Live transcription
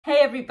Hey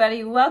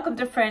everybody, welcome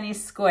to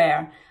Frannie's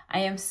Square. I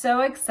am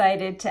so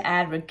excited to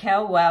add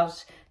Raquel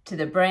Welch to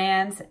the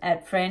brands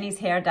at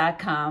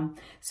frannieshair.com.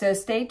 So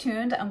stay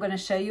tuned, I'm going to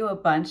show you a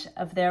bunch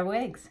of their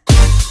wigs.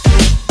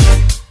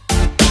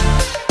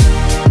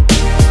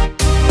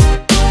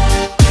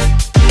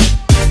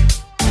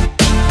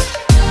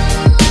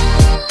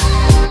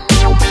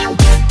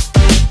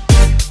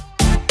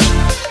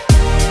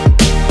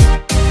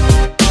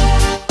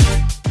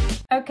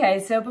 Okay,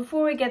 so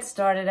before we get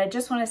started, I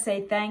just want to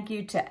say thank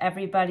you to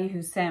everybody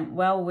who sent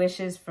well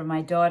wishes for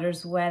my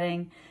daughter's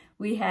wedding.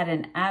 We had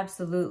an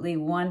absolutely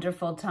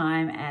wonderful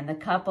time and the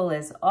couple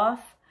is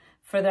off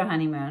for their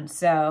honeymoon.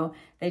 So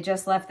they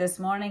just left this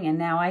morning and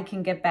now I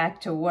can get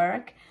back to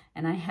work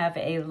and I have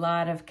a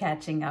lot of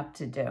catching up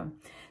to do.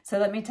 So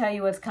let me tell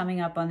you what's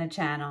coming up on the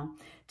channel.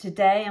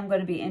 Today I'm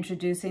going to be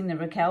introducing the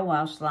Raquel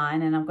Welch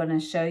line and I'm going to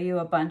show you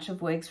a bunch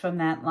of wigs from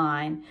that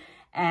line.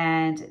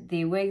 And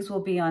the wigs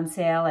will be on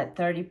sale at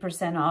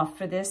 30% off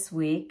for this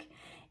week.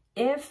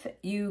 If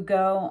you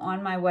go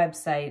on my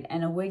website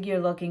and a wig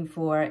you're looking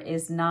for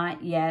is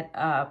not yet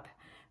up,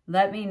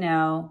 let me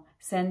know,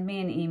 send me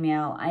an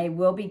email. I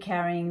will be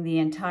carrying the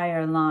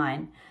entire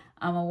line.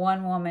 I'm a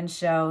one-woman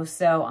show,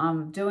 so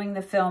I'm doing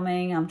the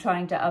filming, I'm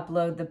trying to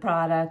upload the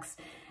products,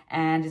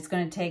 and it's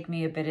going to take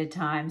me a bit of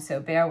time, so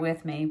bear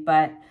with me.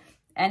 But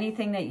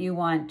anything that you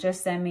want,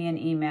 just send me an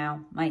email.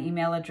 My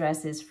email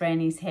address is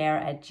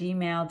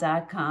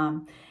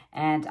frannieshair@gmail.com,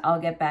 and I'll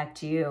get back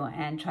to you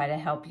and try to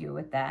help you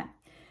with that.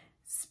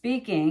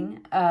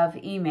 Speaking of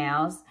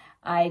emails,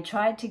 I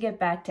tried to get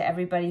back to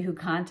everybody who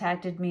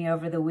contacted me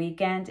over the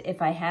weekend.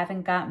 If I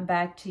haven't gotten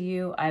back to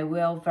you, I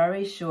will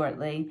very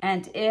shortly.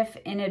 And if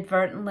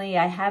inadvertently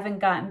I haven't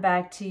gotten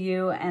back to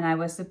you and I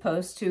was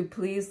supposed to,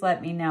 please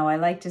let me know. I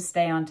like to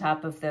stay on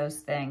top of those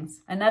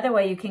things. Another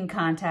way you can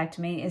contact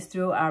me is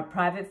through our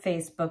private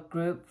Facebook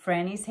group,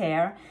 Frannie's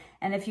Hair.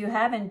 And if you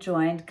haven't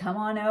joined, come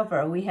on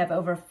over. We have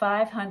over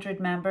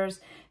 500 members.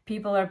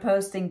 People are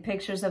posting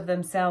pictures of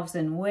themselves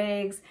in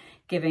wigs,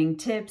 giving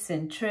tips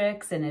and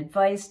tricks and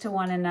advice to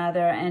one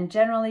another, and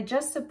generally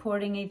just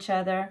supporting each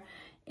other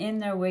in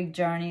their wig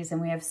journeys. And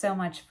we have so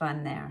much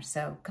fun there.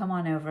 So come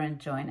on over and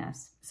join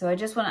us. So I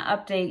just want to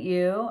update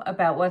you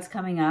about what's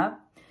coming up.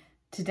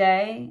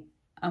 Today,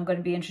 I'm going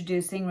to be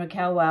introducing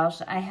Raquel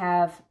Welch.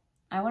 I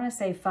want to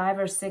say 5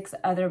 or 6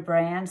 other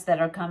brands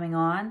that are coming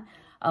on.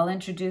 I'll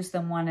introduce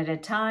them one at a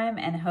time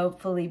and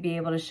hopefully be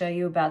able to show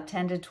you about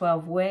 10 to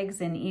 12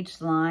 wigs in each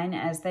line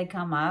as they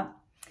come up.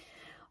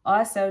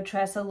 Also,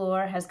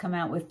 Tressalure has come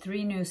out with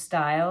 3 new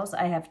styles.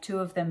 I have 2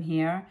 of them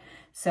here,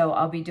 so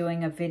I'll be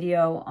doing a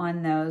video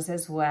on those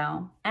as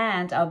well.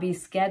 And I'll be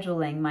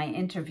scheduling my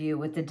interview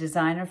with the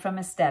designer from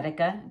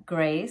Aesthetica,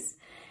 Grace,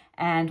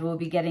 and we'll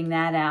be getting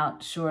that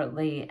out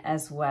shortly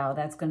as well.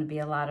 That's going to be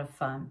a lot of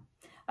fun.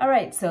 All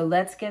right, so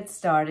let's get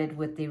started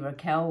with the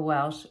Raquel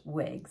Welch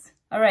wigs.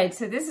 All right,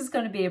 so this is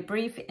going to be a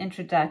brief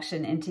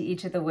introduction into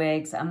each of the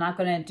wigs. I'm not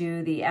going to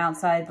do the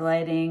outside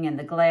lighting and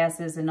the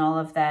glasses and all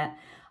of that.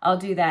 I'll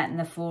do that in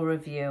the full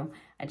review.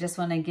 I just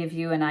want to give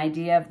you an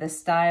idea of the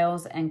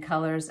styles and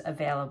colors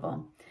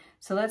available.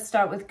 So let's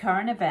start with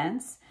current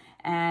events.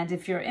 And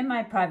if you're in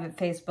my private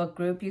Facebook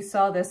group, you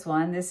saw this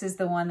one. This is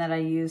the one that I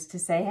used to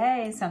say,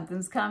 hey,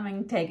 something's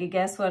coming, take a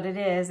guess what it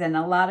is. And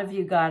a lot of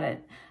you got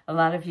it. A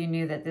lot of you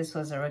knew that this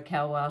was a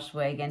Raquel Welch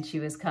wig and she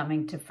was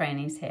coming to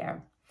Frannie's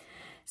Hair.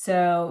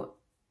 So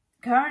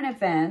current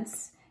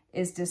events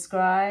is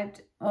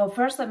described, well,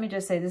 first let me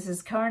just say this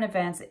is current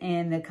events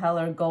in the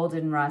color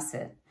Golden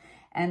Russet.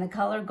 And the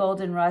color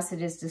Golden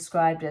Russet is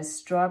described as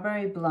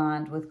strawberry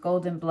blonde with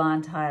golden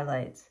blonde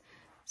highlights.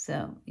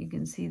 So you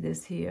can see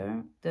this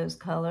here, those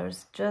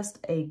colors, just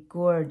a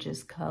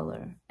gorgeous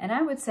color. And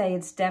I would say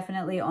it's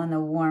definitely on the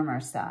warmer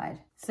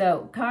side.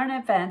 So current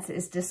events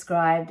is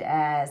described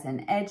as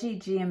an edgy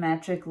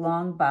geometric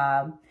long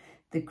bob.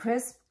 The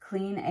crisp,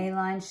 clean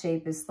A-line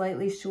shape is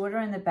slightly shorter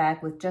in the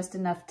back with just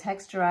enough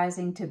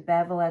texturizing to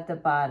bevel at the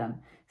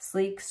bottom.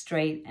 Sleek,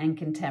 straight, and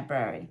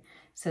contemporary.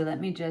 So let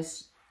me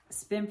just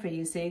spin for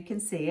you so you can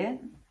see it.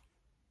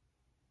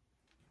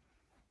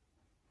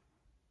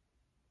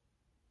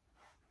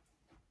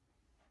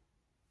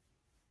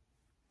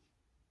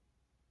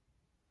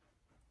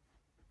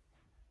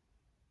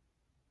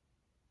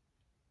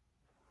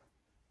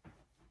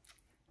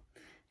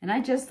 And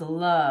I just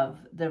love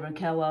the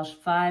Raquel Welch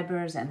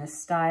fibers and the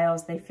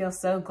styles. They feel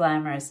so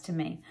glamorous to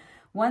me.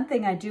 One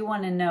thing I do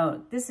want to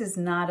note, this is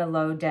not a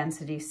low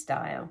density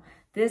style.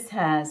 This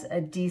has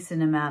a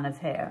decent amount of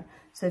hair.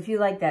 So if you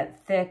like that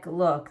thick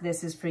look,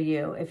 this is for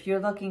you. If you're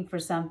looking for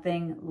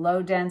something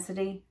low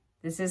density,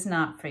 this is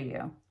not for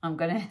you. I'm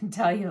going to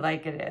tell you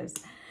like it is.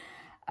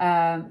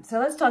 So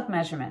let's talk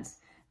measurements.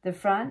 The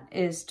front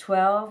is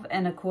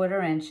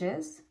 12¼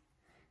 inches.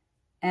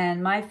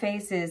 And my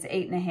face is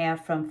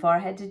 8½ from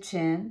forehead to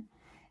chin.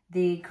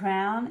 The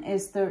crown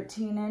is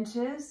 13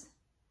 inches.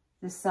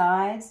 The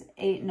sides,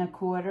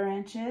 8¼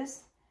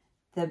 inches.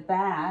 The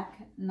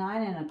back,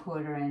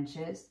 9¼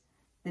 inches.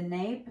 The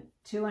nape,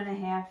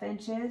 2½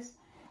 inches.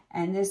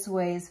 And this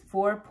weighs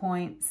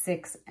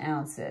 4.6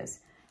 ounces.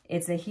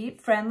 It's a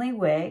heat-friendly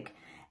wig,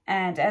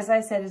 and as I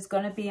said, it's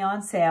going to be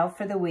on sale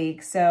for the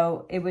week,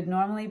 so it would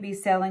normally be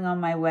selling on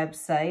my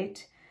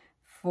website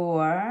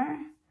for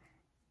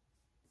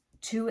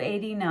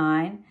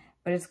 $289,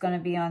 but it's going to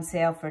be on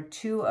sale for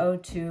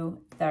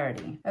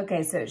 $202.30.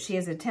 Okay, so she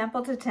has a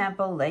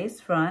temple-to-temple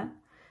lace front,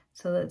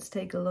 so let's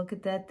take a look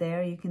at that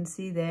there. You can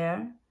see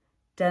there,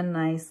 done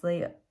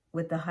nicely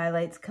with the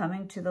highlights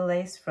coming to the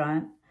lace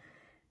front.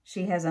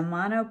 She has a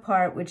mono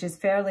part, which is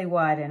fairly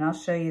wide, and I'll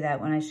show you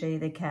that when I show you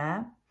the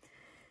cap.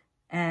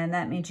 And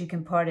that means you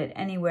can part it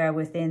anywhere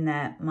within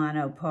that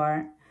mono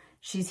part.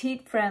 She's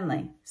heat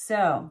friendly,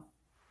 so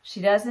she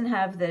doesn't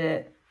have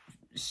the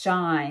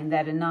shine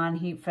that a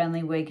non-heat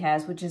friendly wig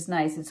has, which is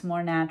nice. It's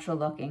more natural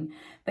looking,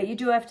 but you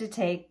do have to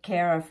take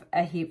care of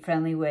a heat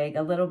friendly wig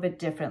a little bit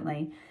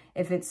differently.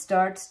 If it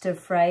starts to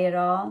fray at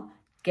all,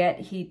 get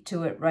heat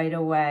to it right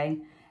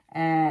away,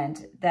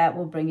 and that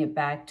will bring it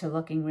back to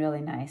looking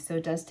really nice. So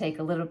it does take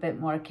a little bit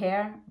more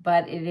care,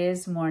 but it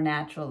is more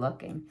natural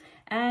looking,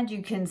 and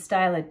you can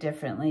style it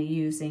differently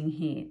using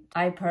heat.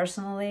 I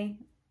personally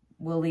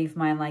will leave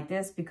mine like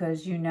this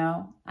because you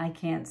know I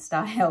can't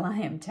style. I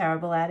am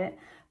terrible at it.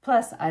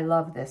 Plus, I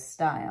love this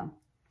style.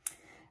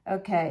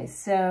 Okay,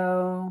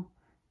 so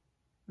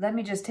let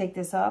me just take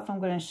this off. I'm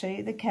going to show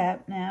you the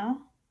cap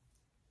now.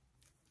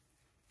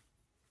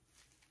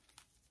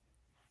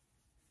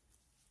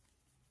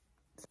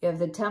 You have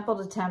the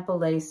temple-to-temple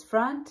lace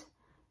front,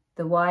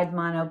 the wide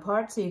mono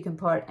part, so you can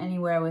part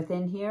anywhere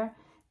within here.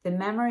 The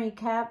memory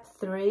cap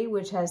 3,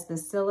 which has the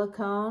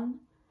silicone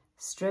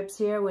strips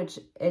here, which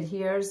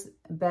adheres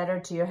better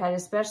to your head,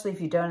 especially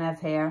if you don't have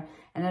hair,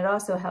 and it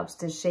also helps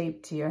to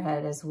shape to your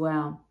head as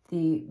well.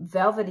 The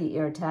velvety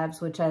ear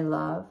tabs, which I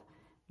love,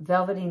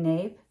 velvety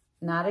nape,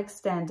 not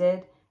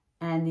extended,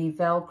 and the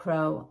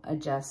Velcro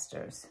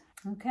adjusters.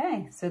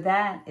 Okay, so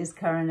that is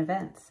current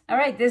events. All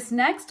right, this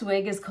next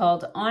wig is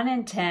called On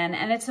in 10,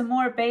 and it's a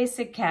more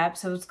basic cap,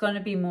 so it's going to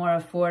be more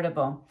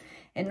affordable.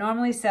 It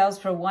normally sells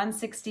for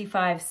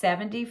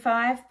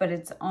 $165.75, but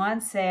it's on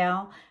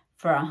sale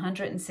for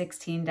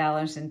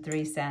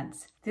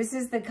 $116.03. This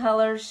is the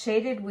color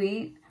Shaded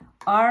Wheat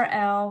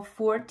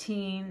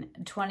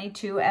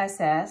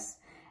RL1422SS,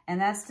 and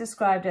that's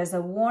described as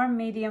a warm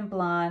medium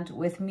blonde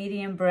with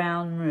medium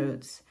brown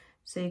roots.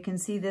 So you can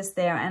see this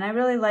there, and I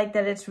really like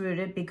that it's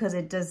rooted because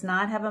it does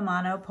not have a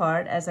mono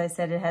part. As I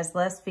said, it has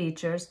less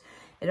features.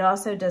 It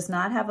also does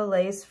not have a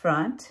lace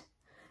front,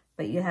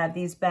 but you have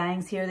these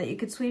bangs here that you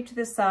could sweep to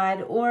the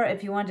side, or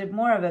if you wanted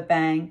more of a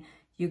bang,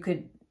 you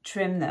could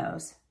trim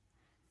those.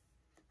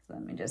 So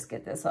let me just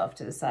get this off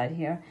to the side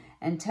here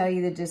and tell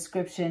you the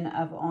description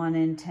of On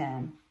in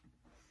 10.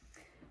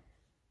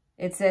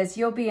 It says,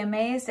 you'll be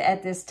amazed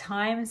at this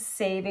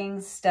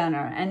time-saving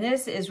stunner. And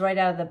this is right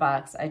out of the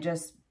box. I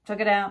just took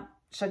it out,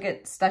 shook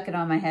it, stuck it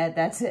on my head.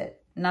 That's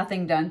it.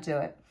 Nothing done to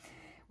it.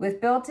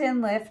 With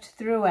built-in lift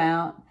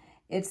throughout,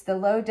 it's the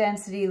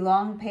low-density,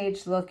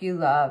 long-page look you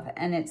love,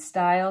 and it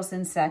styles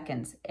in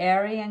seconds.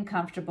 Airy and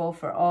comfortable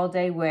for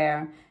all-day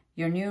wear.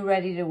 Your new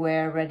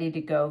ready-to-wear,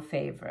 ready-to-go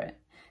favorite.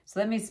 So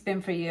let me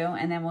spin for you,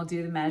 and then we'll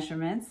do the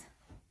measurements.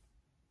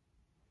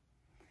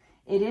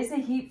 It is a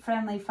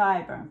heat-friendly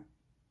fiber.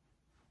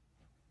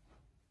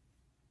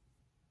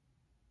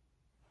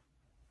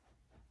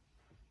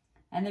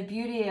 And the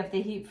beauty of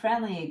the heat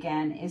friendly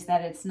again is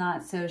that it's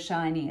not so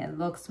shiny. It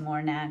looks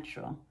more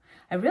natural.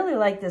 I really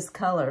like this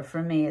color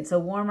for me. It's a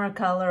warmer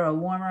color, a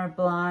warmer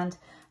blonde.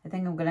 I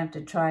think I'm gonna have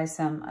to try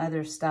some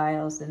other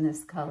styles in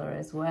this color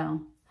as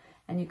well.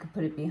 And you can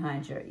put it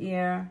behind your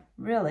ear.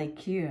 Really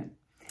cute.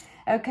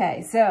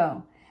 Okay,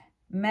 so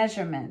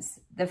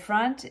measurements. The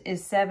front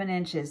is 7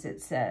 inches,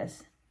 it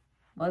says.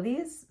 Well,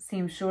 these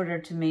seem shorter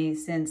to me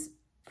since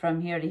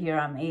from here to here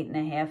I'm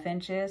 8.5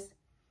 inches.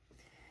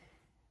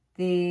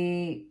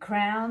 The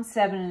crown,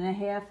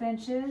 7.5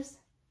 inches.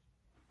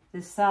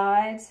 The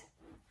sides,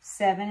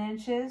 7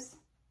 inches.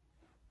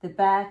 The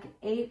back,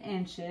 8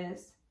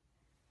 inches.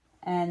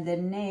 And the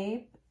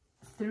nape,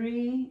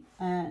 3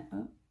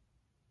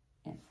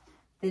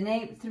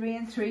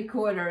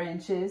 3/4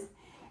 inches.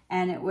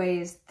 And it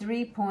weighs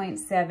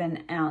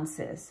 3.7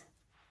 ounces.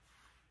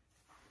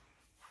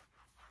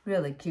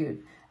 Really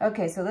cute.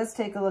 Okay, so let's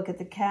take a look at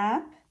the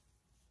cap.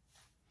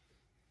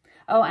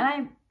 Oh, and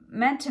I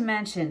meant to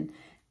mention,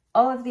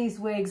 all of these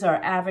wigs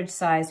are average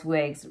size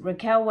wigs.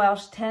 Raquel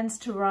Welch tends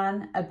to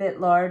run a bit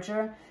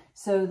larger,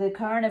 so the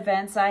current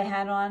events I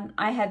had on,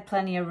 I had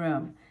plenty of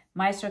room.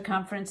 My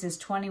circumference is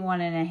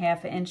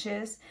 21.5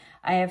 inches.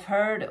 I have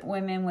heard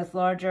women with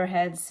larger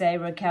heads say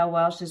Raquel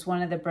Welch is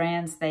one of the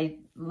brands they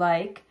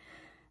like.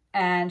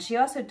 And she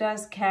also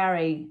does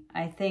carry,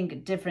 I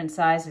think, different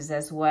sizes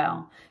as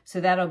well. So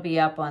that'll be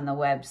up on the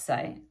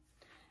website.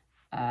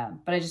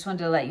 But I just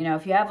wanted to let you know,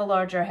 if you have a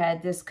larger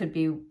head, this could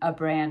be a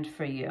brand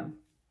for you.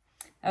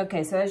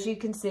 Okay, so as you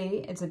can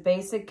see, it's a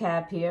basic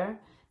cap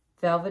here.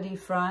 Velvety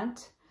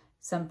front,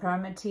 some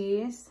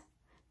permatease,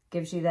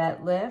 gives you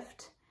that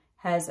lift.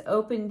 Has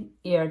open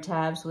ear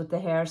tabs with the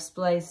hair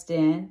spliced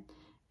in,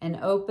 an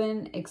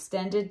open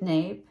extended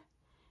nape,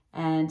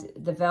 and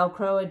the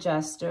Velcro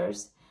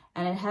adjusters.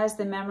 And it has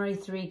the Memory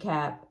 3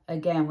 cap,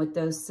 again, with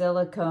those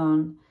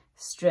silicone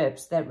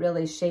strips that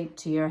really shape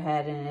to your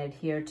head and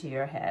adhere to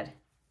your head.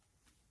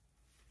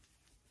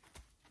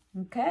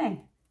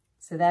 Okay,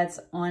 so that's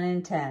 1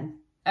 in 10.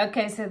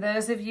 Okay, so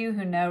those of you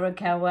who know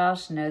Raquel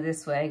Welch know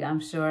this wig, I'm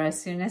sure, as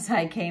soon as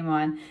I came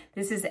on.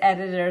 This is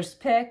Editor's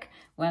Pick,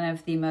 one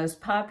of the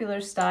most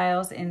popular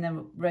styles in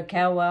the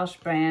Raquel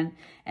Welch brand.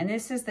 And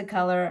this is the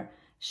color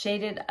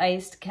Shaded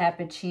Iced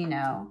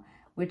Cappuccino,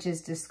 which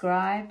is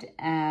described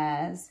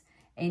as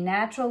a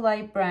natural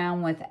light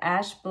brown with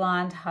ash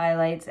blonde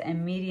highlights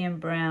and medium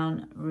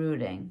brown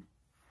rooting.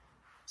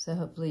 So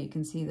hopefully you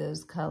can see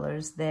those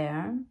colors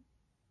there.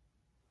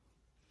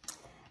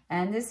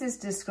 And this is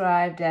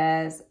described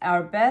as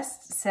our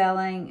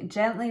best-selling,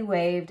 gently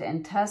waved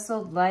and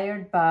tussled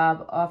layered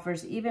bob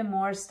offers even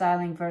more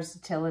styling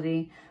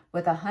versatility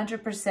with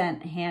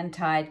 100%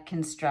 hand-tied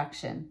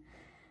construction.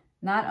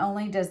 Not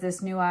only does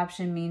this new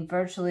option mean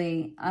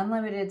virtually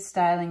unlimited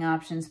styling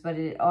options, but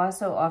it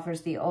also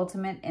offers the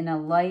ultimate in a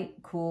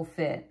light, cool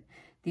fit.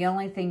 The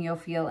only thing you'll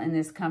feel in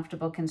this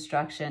comfortable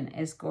construction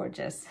is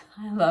gorgeous.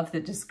 I love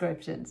the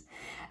descriptions.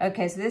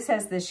 Okay, so this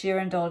has the Sheer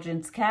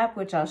Indulgence cap,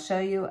 which I'll show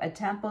you, a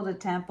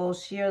temple-to-temple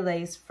sheer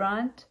lace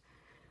front.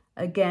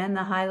 Again,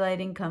 the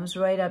highlighting comes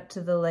right up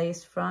to the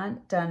lace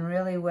front, done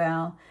really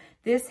well.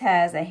 This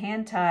has a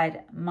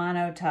hand-tied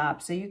mono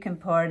top, so you can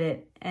part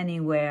it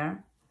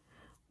anywhere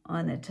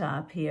on the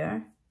top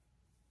here.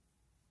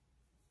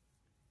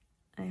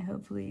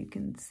 Hopefully you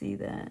can see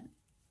that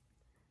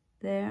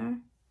there.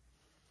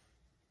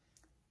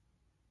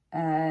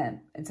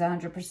 It's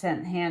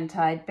 100%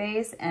 hand-tied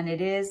base, and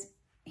it is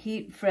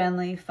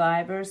heat-friendly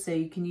fiber, so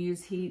you can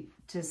use heat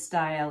to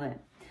style it.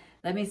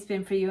 Let me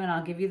spin for you, and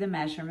I'll give you the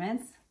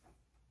measurements.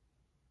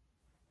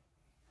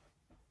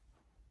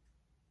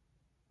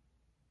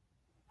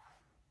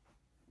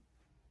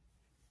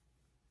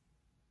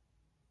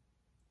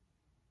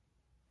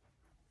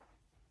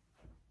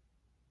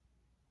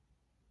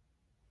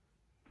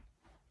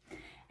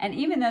 And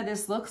even though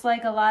this looks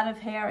like a lot of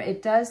hair,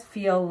 it does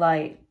feel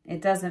light.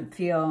 It doesn't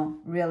feel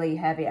really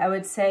heavy. I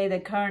would say the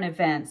Current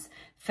Events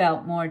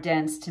felt more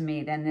dense to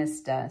me than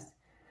this does.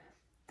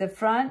 The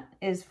front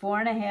is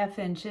 4.5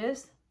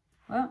 inches.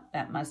 Well,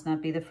 that must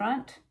not be the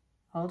front.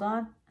 Hold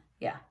on.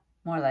 Yeah,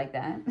 more like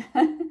that.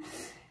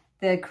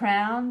 The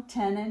crown,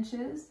 10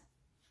 inches.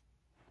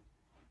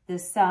 The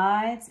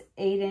sides,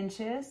 8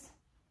 inches.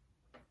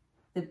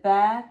 The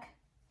back,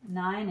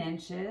 9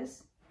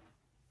 inches.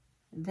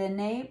 The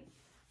nape,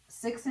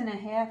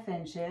 6.5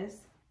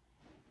 inches,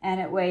 and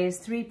it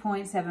weighs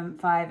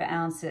 3.75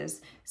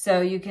 ounces.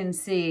 So you can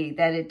see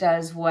that it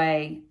does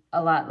weigh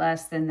a lot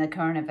less than the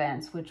Current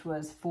Events, which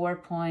was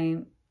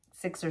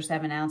 4.6 or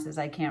 7 ounces,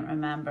 I can't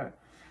remember.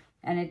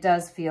 And it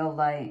does feel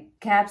light.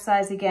 Cap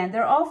size, again,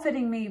 they're all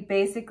fitting me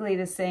basically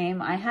the same.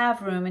 I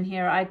have room in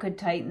here. I could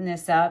tighten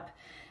this up.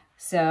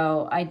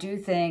 So I do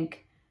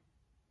think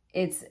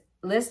it's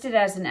listed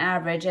as an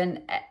average,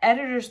 and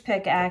Editor's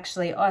Pick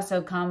actually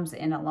also comes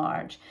in a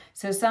large.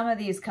 So some of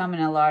these come in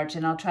a large,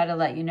 and I'll try to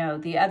let you know.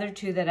 The other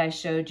two that I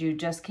showed you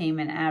just came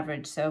in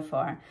average so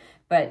far.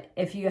 But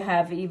if you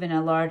have even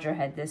a larger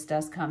head, this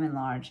does come in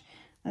large.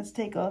 Let's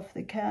take off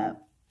the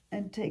cap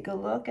and take a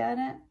look at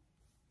it.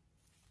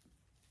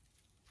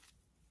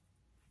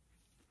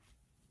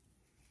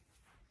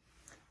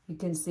 You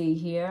can see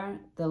here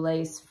the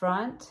lace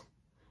front.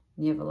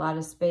 You have a lot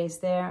of space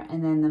there,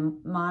 and then the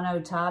mono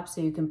top,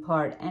 so you can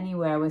part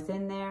anywhere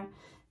within there.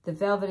 The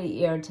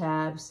velvety ear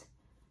tabs,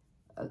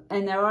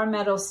 and there are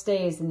metal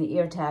stays in the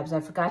ear tabs. I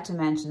forgot to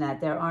mention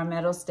that there are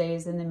metal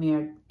stays in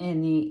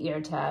the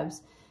ear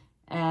tabs,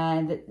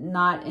 and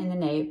not in the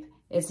nape.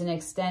 It's an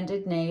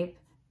extended nape,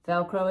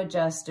 Velcro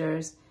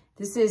adjusters.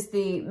 This is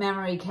the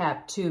Memory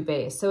Cap 2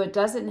 base, so it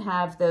doesn't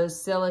have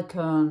those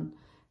silicone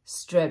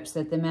strips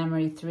that the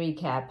Memory 3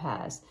 cap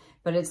has,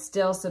 but it's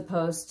still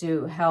supposed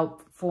to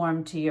help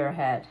form to your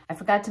head. I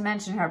forgot to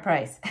mention her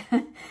price.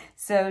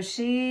 So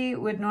she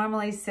would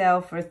normally sell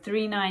for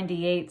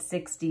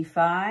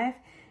 $398.65,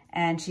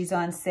 and she's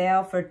on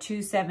sale for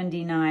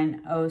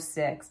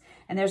 $279.06.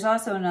 And there's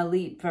also an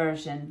elite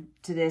version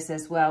to this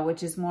as well,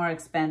 which is more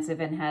expensive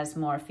and has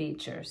more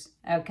features.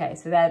 Okay,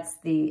 so that's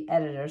the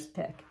Editor's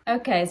Pick.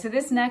 Okay, so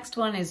this next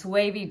one is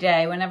Wavy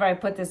Day. Whenever I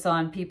put this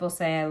on, people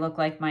say I look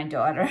like my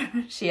daughter.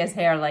 She has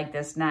hair like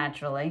this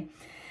naturally.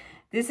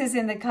 This is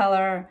in the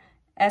color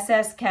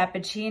SS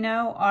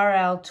Cappuccino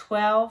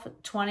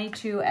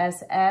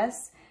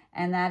RL1222SS,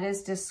 and that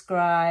is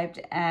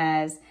described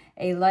as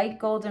a light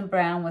golden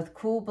brown with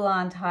cool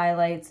blonde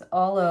highlights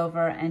all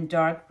over and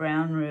dark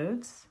brown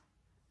roots.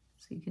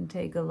 So you can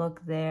take a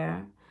look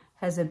there.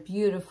 Has a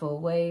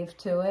beautiful wave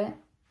to it.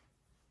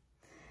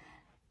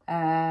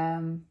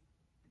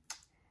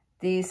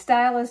 The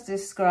style is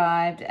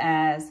described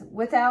as,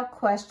 without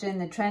question,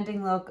 the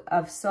trending look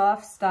of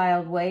soft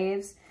styled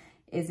waves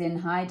is in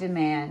high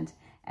demand,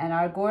 and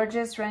our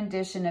gorgeous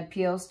rendition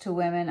appeals to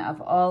women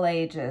of all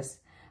ages.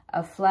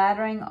 A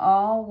flattering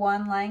all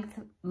one length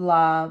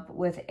lob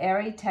with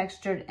airy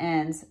textured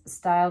ends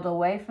styled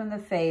away from the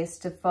face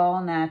to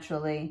fall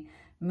naturally,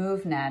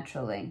 move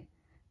naturally.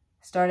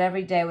 Start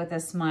every day with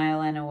a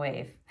smile and a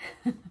wave.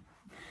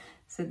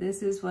 So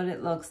this is what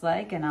it looks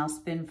like, and I'll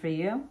spin for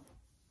you.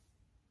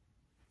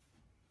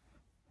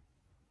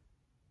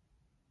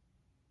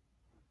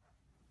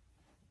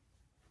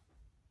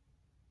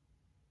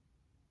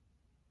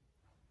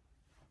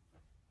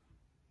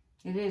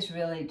 It is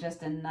really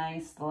just a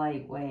nice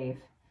light wave.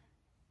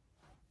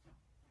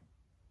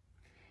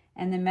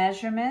 And the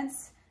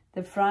measurements,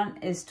 the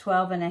front is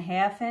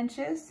 12.5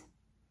 inches.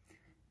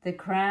 The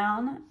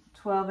crown,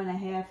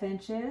 12.5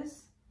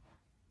 inches.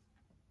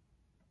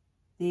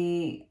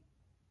 The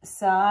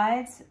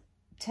sides,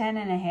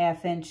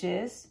 10.5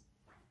 inches.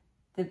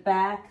 The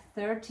back,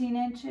 13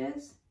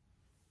 inches.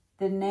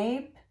 The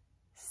nape,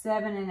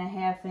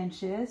 7.5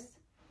 inches.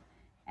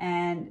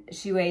 And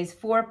she weighs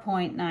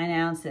 4.9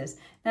 ounces.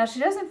 Now, she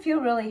doesn't feel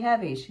really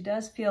heavy. She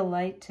does feel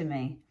light to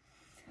me.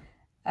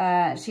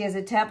 She has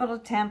a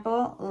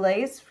temple-to-temple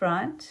lace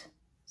front.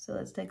 So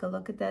let's take a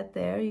look at that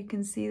there. You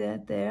can see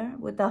that there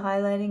with the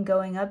highlighting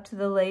going up to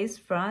the lace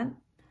front.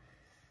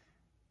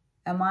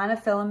 A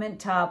monofilament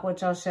top,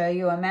 which I'll show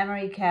you. A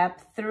memory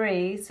cap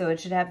 3, so it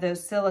should have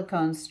those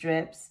silicone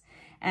strips.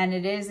 And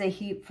it is a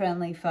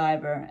heat-friendly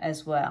fiber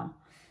as well.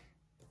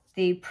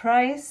 The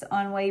price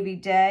on Wavy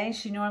Day,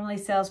 she normally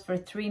sells for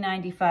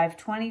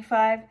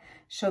 $395.25.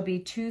 She'll be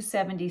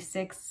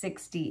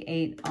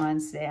 $276.68 on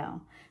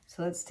sale.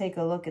 So let's take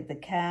a look at the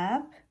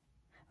cap.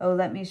 Oh,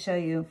 let me show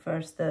you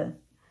first the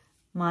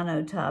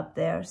mono top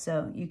there.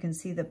 So you can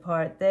see the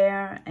part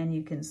there and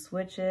you can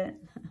switch it.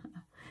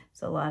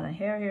 It's a lot of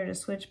hair here to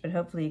switch, but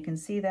hopefully you can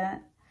see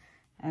that.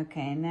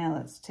 Okay, now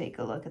let's take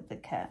a look at the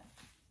cap.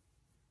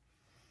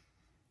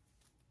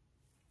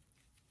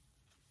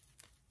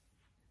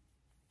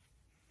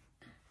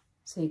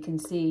 So you can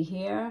see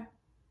here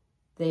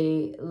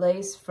the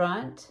lace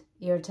front,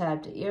 ear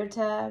tab to ear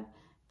tab,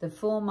 the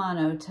full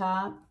mono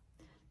top,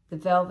 the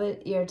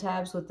velvet ear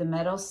tabs with the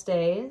metal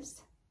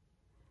stays,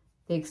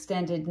 the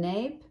extended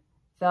nape,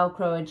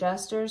 Velcro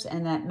adjusters,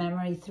 and that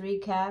memory 3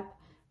 cap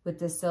with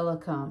the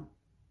silicone.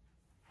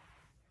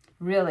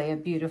 Really a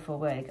beautiful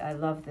wig. I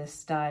love this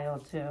style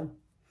too.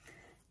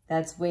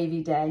 That's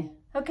Wavy Day.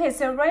 Okay,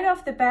 so right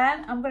off the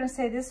bat, I'm going to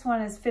say this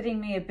one is fitting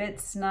me a bit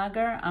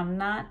snugger. I'm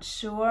not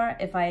sure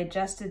if I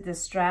adjusted the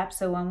strap,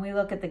 so when we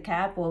look at the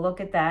cap, we'll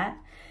look at that.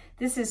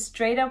 This is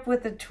straight up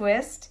with a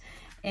twist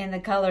in the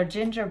color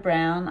ginger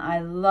brown.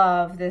 I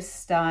love this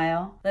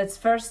style. Let's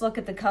first look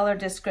at the color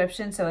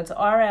description. So it's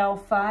RL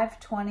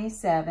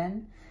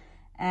 527,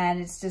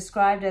 and it's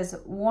described as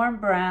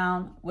warm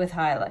brown with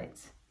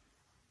highlights.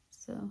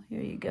 So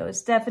here you go.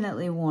 It's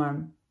definitely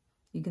warm.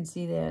 You can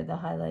see there the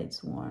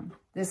highlights warm.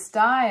 The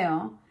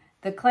style,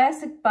 the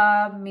classic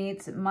bob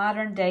meets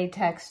modern day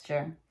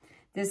texture.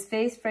 This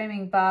face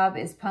framing bob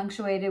is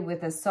punctuated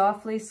with a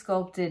softly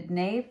sculpted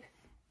nape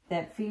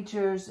that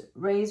features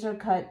razor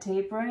cut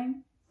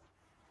tapering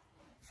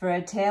for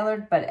a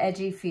tailored but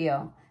edgy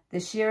feel.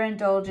 The sheer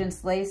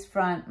indulgence lace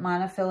front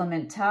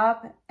monofilament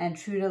top and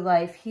true to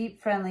life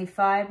heat friendly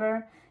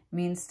fiber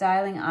means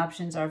styling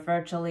options are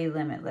virtually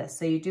limitless.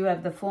 So you do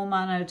have the full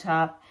mono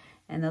top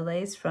and the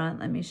lace front.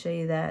 Let me show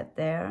you that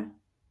there.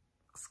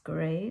 Looks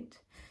great.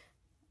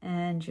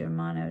 And your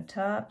mono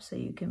top, so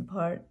you can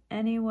part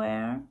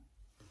anywhere.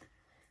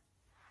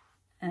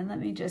 And let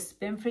me just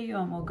spin for you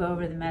and we'll go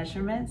over the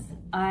measurements.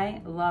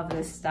 I love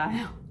this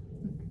style.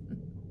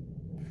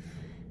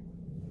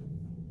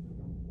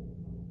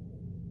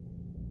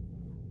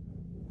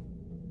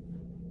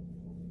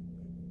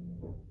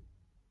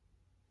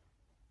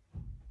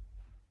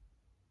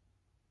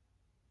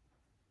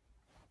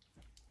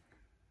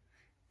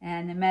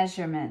 And the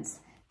measurements.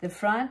 The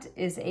front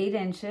is 8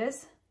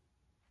 inches.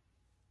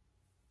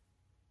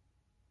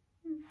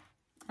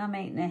 I'm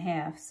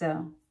 8.5,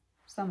 so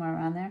somewhere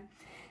around there.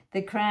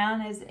 The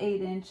crown is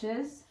 8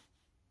 inches.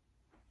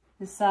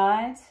 The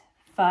sides,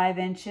 5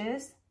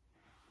 inches.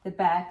 The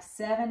back,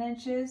 7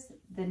 inches.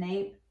 The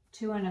nape,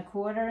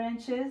 2¼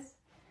 inches.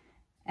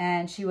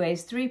 And she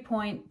weighs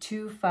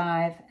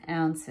 3.25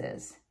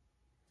 ounces.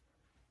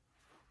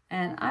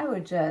 And I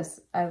would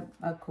just,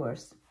 of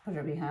course, put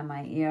her behind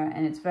my ear,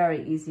 and it's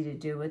very easy to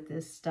do with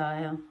this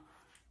style.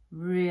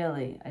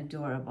 Really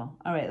adorable.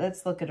 All right,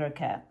 let's look at her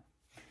cap.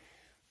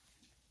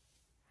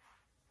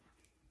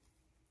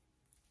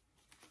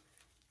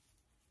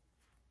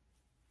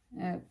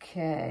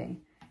 Okay,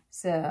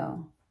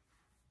 so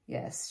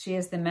yes, she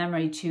has the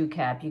memory 2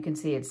 cap. You can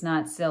see it's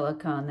not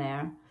silicone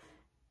there.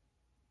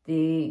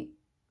 The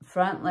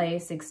front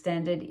lace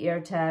extended ear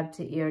tab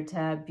to ear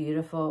tab,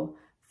 beautiful.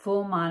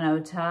 Full mono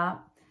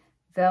top,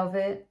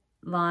 velvet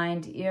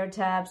lined ear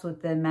tabs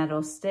with the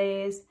metal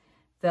stays,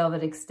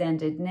 velvet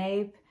extended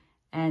nape,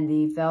 and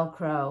the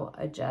Velcro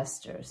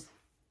adjusters.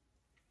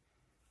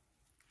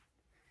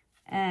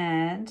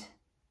 And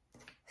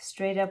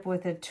straight up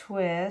with a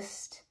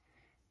twist,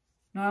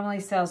 normally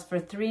sells for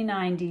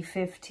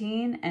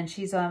 $390.15, and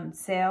she's on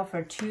sale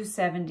for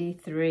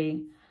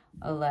 $273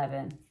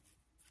 11.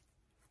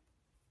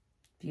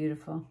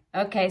 Beautiful.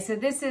 Okay, so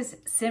this is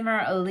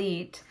Simmer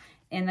Elite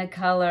in the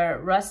color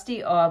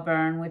Rusty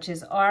Auburn, which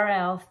is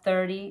RL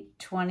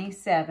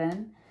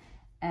 3027.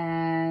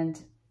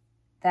 And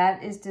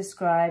that is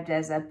described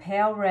as a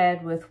pale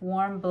red with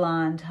warm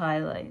blonde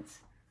highlights.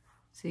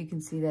 So you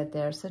can see that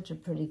there, such a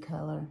pretty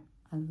color.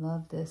 I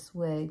love this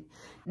wig.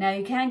 Now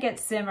you can get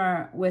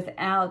Simmer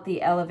without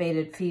the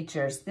elevated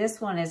features. This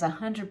one is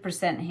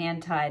 100%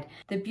 hand-tied.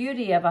 The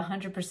beauty of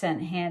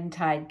 100%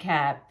 hand-tied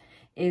cap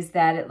is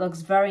that it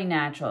looks very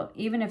natural.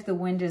 Even if the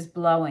wind is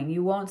blowing,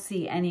 you won't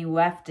see any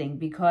wefting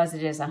because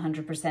it is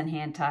 100%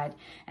 hand-tied,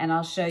 and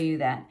I'll show you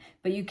that.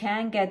 But you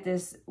can get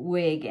this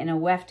wig in a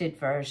wefted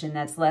version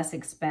that's less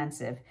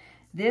expensive.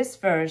 This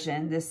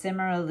version, the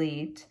Simmer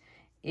Elite,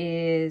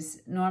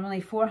 is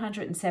normally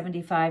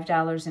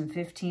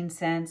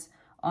 $475.15,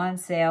 on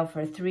sale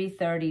for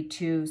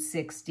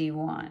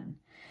 $332.61.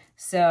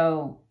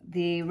 So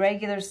the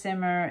regular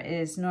Simmer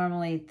is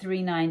normally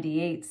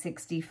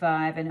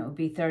 $398.65, and it would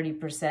be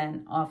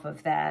 30% off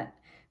of that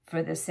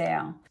for the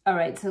sale. All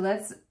right, so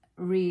let's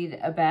read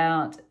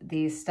about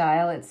the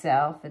style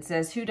itself. It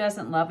says, who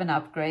doesn't love an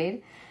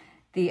upgrade?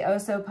 The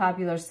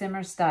oh-so-popular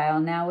Simmer style,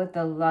 now with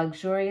the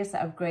luxurious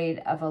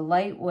upgrade of a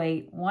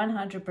lightweight,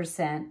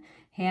 100%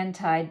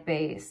 hand-tied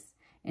base.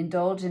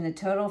 Indulge in the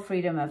total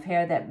freedom of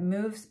hair that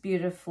moves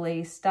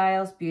beautifully,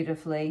 styles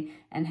beautifully,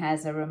 and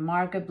has a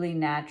remarkably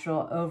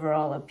natural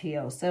overall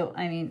appeal. So,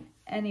 I mean,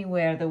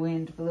 anywhere the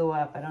wind blew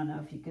up, I don't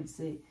know if you can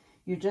see,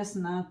 you're just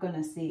not going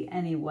to see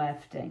any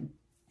wefting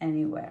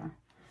anywhere.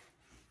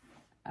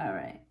 All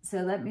right, so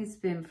let me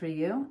spin for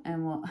you,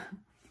 and we'll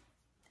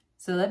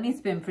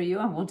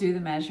do the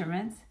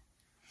measurements.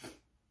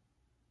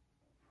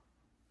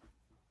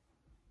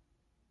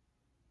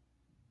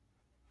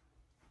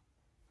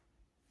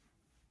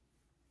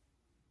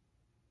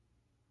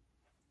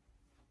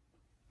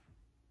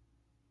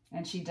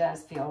 And she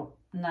does feel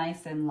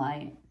nice and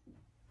light.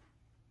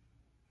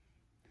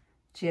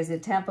 She has a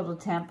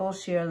temple-to-temple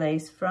sheer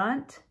lace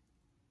front,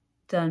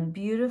 done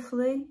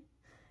beautifully.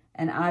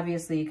 And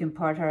obviously you can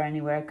part her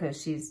anywhere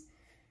because she's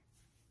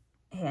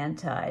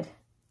hand-tied.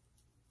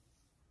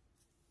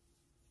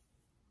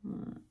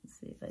 Let's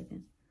see if I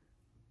can,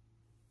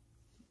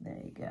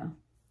 there you go.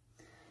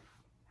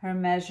 Her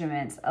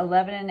measurements,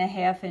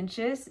 11.5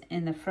 inches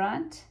in the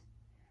front.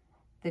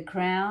 The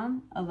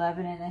crown,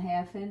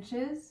 11.5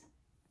 inches.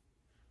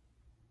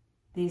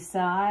 The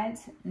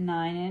sides,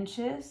 9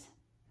 inches.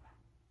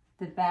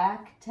 The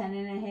back,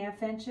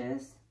 10.5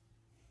 inches.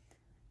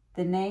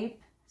 The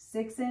nape,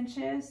 6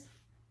 inches.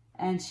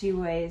 And she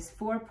weighs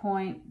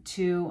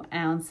 4.2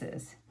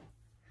 ounces.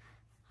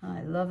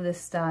 I love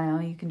this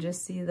style. You can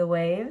just see the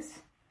waves.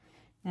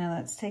 Now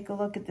let's take a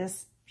look at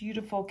this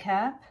beautiful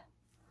cap.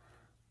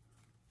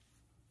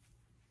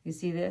 You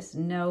see this?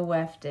 No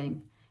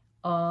wefting,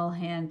 all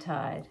hand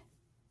tied.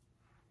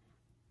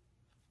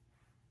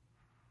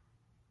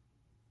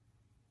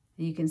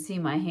 You can see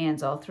my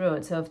hands all through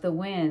it. So if the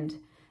wind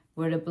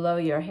were to blow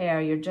your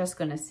hair, you're just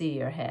going to see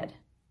your head.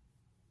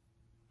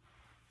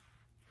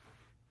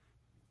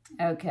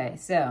 Okay,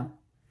 so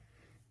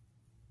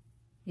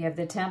you have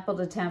the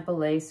temple-to-temple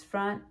lace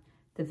front,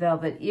 the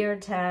velvet ear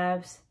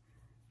tabs,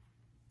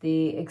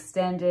 the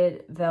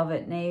extended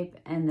velvet nape,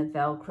 and the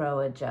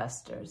Velcro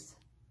adjusters.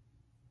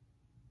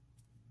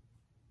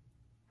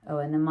 Oh,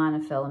 and the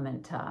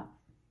monofilament top.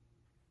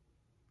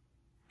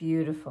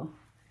 Beautiful.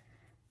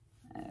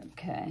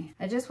 Okay,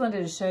 I just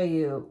wanted to show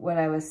you what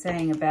I was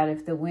saying about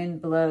if the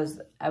wind blows.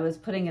 I was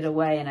putting it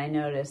away and I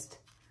noticed,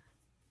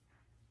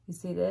 you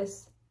see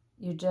this?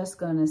 You're just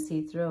going to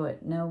see through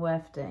it, no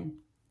wefting.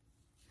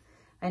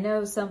 I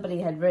know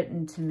somebody had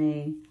written to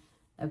me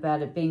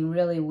about it being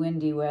really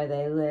windy where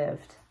they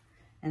lived,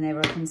 and they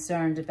were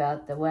concerned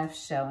about the weft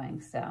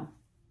showing, so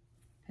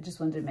I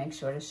just wanted to make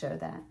sure to show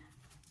that.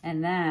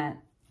 And that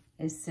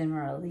is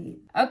Simmer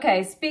Elite.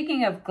 Okay,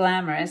 speaking of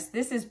glamorous,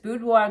 this is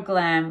Boudoir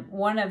Glam,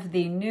 one of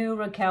the new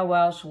Raquel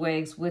Welch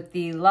wigs with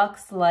the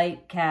Luxe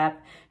Light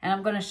cap, and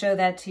I'm going to show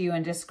that to you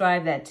and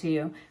describe that to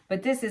you.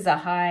 But this is a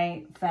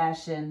high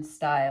fashion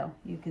style.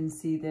 You can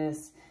see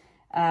this.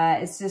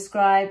 It's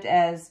described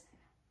as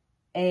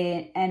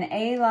an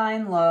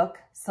A-line look,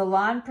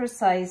 salon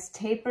precise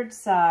tapered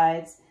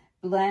sides,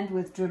 blend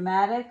with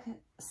dramatic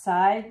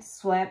side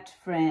swept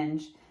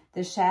fringe.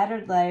 The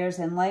shattered layers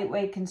and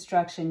lightweight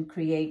construction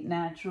create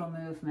natural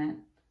movement.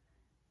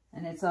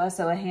 And it's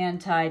also a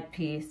hand-tied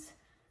piece.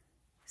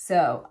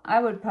 So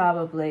I would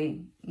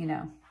probably, you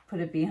know, put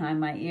it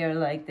behind my ear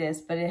like this,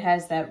 but it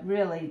has that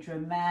really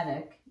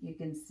dramatic, you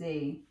can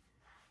see,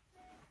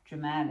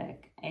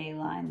 dramatic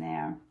A-line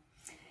there.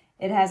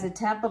 It has a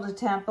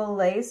temple-to-temple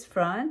lace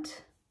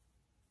front.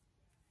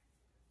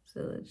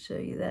 So let's show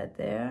you that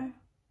there.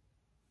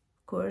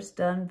 Of course,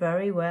 done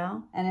very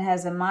well. And it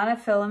has a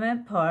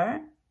monofilament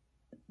part.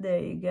 There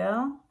you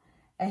go.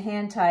 A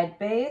hand-tied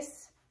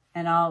base,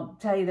 and I'll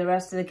tell you the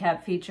rest of the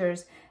cap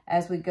features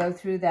as we go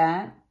through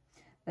that.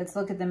 Let's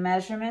look at the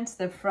measurements.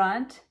 The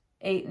front,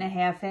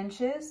 8.5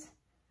 inches.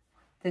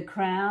 The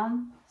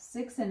crown,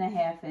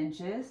 6.5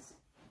 inches.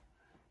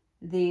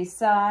 The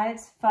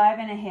sides,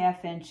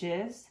 5.5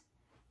 inches.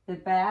 The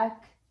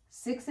back,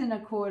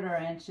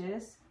 6.25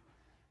 inches.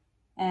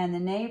 And the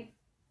nape,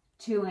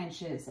 2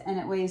 inches. And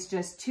it weighs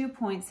just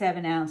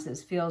 2.7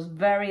 ounces. Feels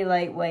very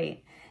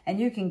lightweight. And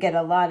you can get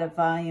a lot of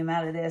volume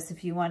out of this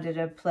if you wanted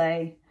to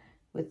play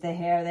with the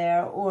hair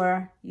there,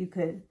 or you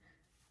could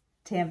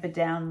tamp it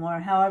down more,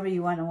 however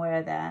you want to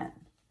wear that,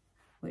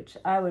 which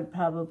I would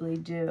probably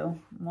do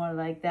more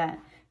like that.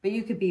 But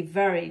you could be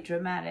very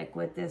dramatic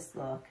with this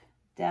look,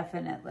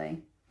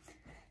 definitely.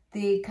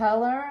 The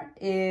color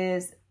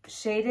is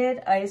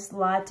Shaded Iced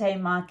Latte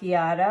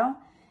Macchiato,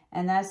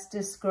 and that's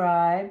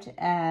described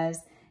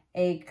as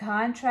a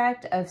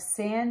contract of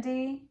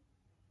sandy,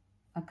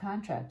 a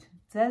contract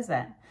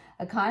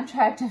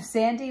of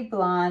sandy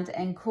blonde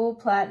and cool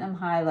platinum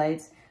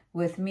highlights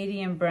with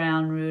medium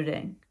brown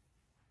rooting.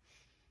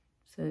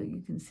 So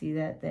you can see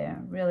that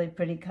there. Really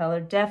pretty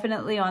color.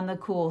 Definitely on the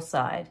cool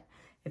side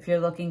if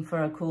you're looking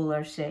for a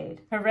cooler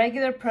shade. Her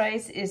regular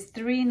price is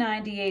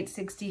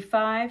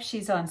 $398.65.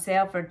 She's on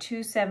sale for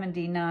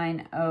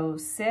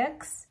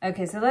 $279.06.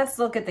 Okay, so let's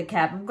look at the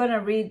cap. I'm going to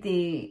read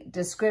the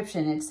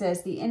description. It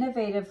says, the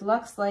innovative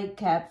Luxe Light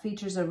Cap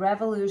features a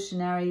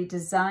revolutionary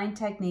design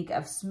technique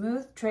of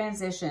smooth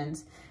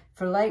transitions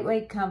for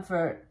lightweight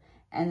comfort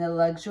and the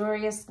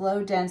luxurious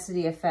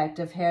low-density effect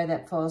of hair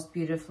that falls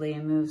beautifully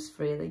and moves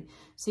freely.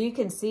 So you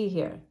can see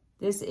here,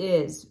 this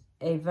is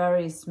a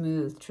very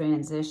smooth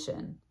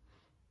transition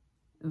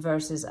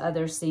versus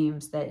other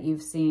seams that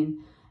you've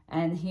seen.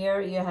 And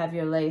here you have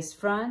your lace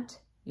front,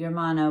 your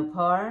mono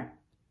part.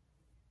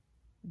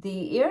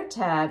 The ear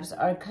tabs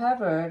are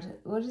covered,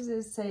 what does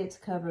it say it's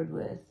covered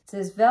with? It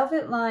says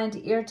velvet-lined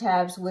ear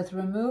tabs with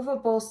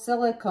removable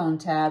silicone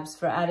tabs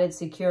for added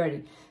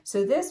security.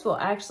 So this will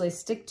actually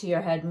stick to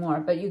your head more,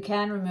 but you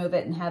can remove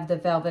it and have the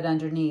velvet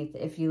underneath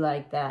if you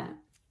like that.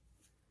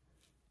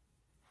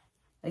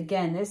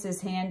 Again, this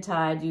is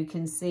hand-tied, you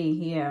can see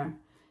here.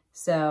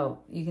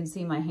 So you can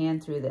see my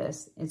hand through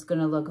this. It's going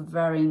to look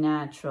very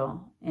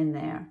natural in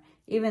there.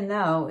 Even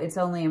though it's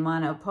only a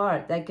mono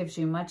part, that gives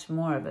you much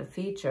more of a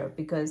feature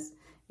because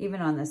even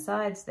on the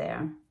sides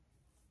there,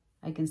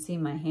 I can see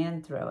my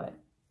hand through it.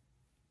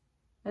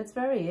 That's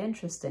very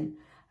interesting.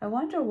 I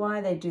wonder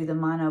why they do the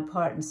mono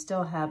part and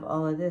still have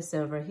all of this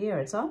over here.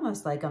 It's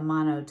almost like a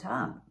mono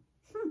top.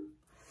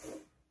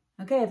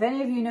 Okay, if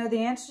any of you know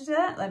the answer to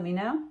that, let me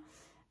know.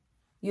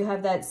 You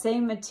have that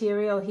same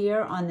material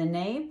here on the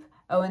nape.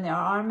 Oh, and there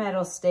are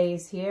metal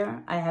stays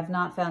here. I have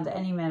not found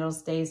any metal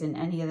stays in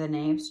any of the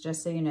napes,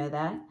 just so you know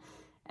that.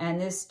 And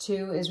this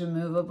too is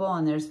removable,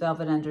 and there's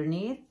velvet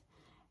underneath.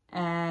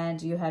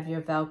 And you have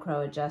your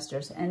Velcro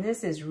adjusters. And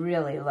this is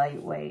really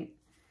lightweight.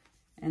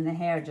 And the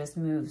hair just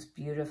moves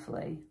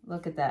beautifully.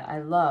 Look at that. I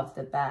love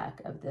the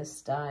back of this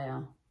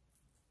style.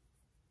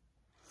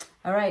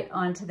 All right,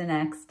 on to the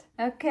next.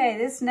 Okay,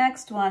 this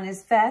next one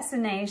is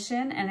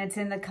Fascination, and it's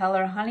in the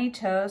color Honey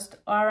Toast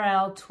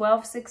RL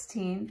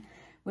 1216,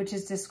 which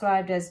is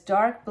described as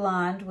dark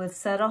blonde with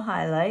subtle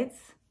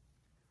highlights.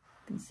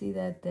 You can see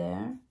that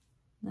there.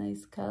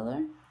 Nice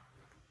color.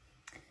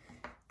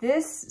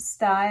 This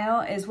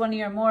style is one of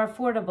your more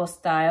affordable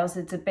styles.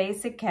 It's a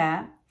basic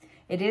cap.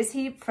 It is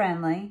heat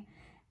friendly,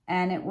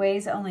 and it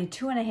weighs only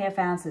 2.5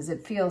 ounces.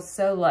 It feels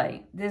so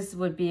light. This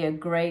would be a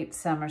great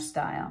summer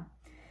style.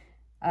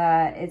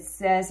 It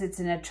says it's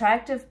an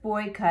attractive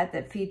boy cut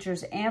that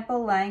features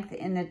ample length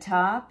in the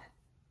top,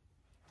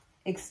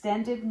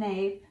 extended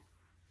nape,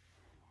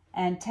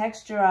 and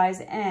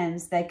texturized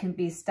ends that can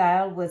be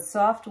styled with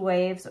soft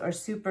waves or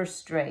super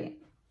straight.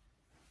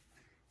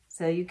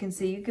 So you can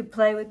see you could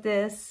play with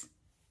this,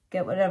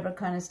 get whatever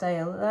kind of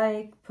style you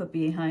like, put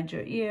behind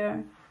your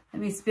ear.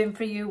 Let me spin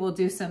for you. We'll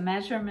do some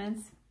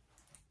measurements.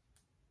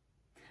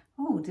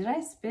 Oh, did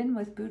I spin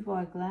with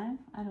Boudoir Glam?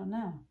 I don't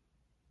know.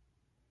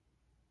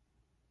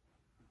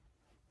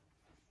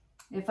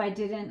 If I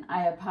didn't,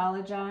 I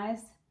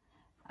apologize.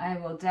 I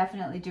will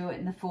definitely do it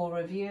in the full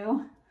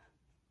review.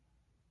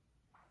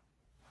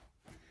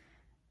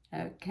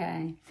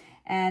 Okay,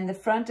 and the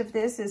front of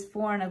this is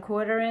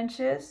 4.25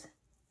 inches.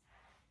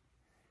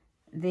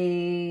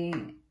 The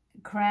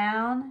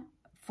crown,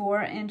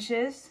 4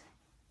 inches.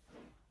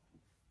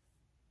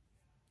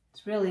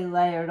 It's really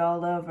layered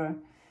all over.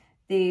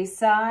 The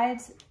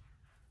sides,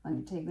 let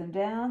me take them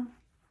down,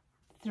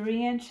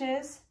 3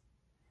 inches.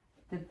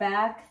 The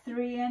back,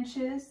 3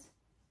 inches.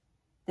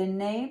 The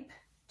nape,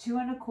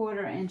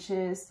 2.25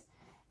 inches,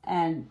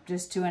 and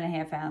just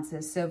 2.5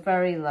 ounces, so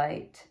very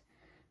light.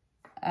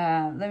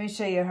 Let me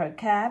show you her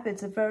cap.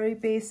 It's a very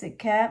basic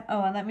cap.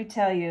 Oh, and let me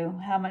tell you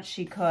how much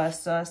she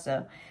costs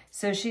also.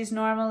 So she's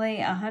normally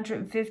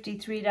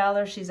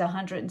 $153. She's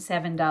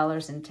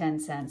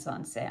 $107.10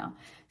 on sale.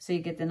 So you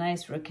get the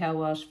nice Raquel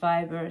Welch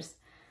fibers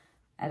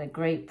at a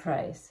great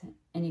price.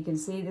 And you can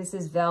see this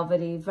is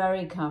velvety,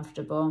 very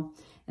comfortable.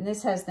 And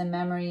this has the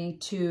Memory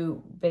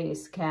 2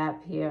 base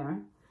cap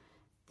here.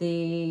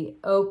 The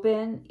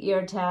open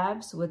ear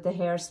tabs with the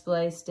hair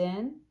spliced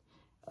in,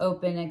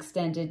 open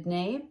extended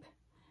nape,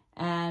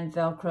 and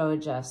Velcro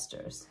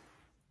adjusters.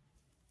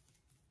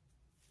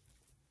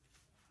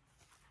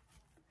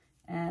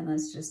 And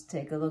let's just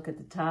take a look at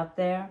the top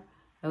there.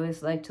 I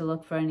always like to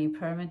look for any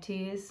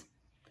permatease.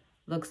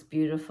 Looks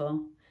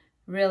beautiful.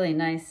 Really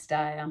nice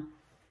style.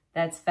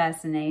 That's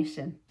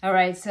Fascination. All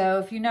right, so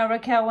if you know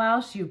Raquel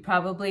Welch, you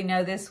probably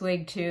know this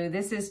wig too.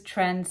 This is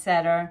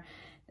Trendsetter.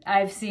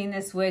 I've seen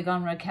this wig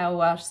on Raquel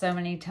Welch so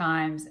many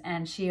times,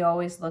 and she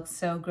always looks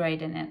so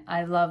great in it.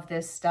 I love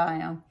this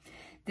style.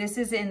 This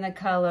is in the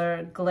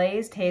color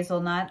Glazed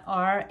Hazelnut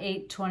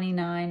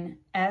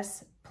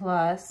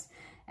R829S+,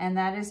 and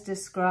that is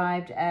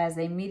described as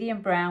a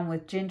medium brown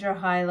with ginger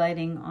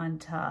highlighting on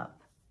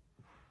top.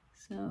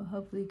 So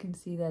hopefully you can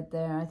see that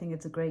there. I think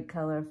it's a great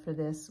color for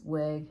this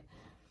wig.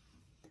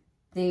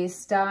 The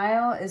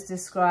style is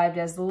described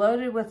as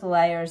loaded with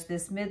layers.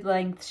 This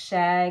mid-length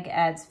shag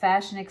adds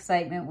fashion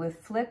excitement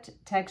with flipped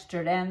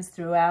textured ends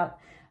throughout.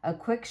 A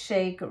quick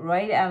shake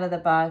right out of the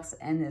box,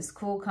 and this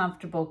cool,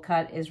 comfortable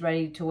cut is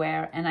ready to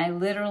wear. And I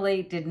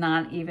literally did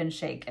not even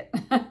shake it.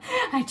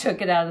 I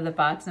took it out of the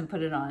box and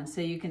put it on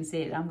so you can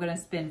see it. I'm going to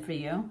spin for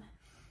you.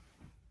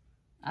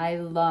 I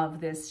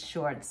love this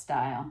short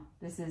style.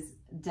 This is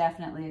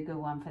definitely a good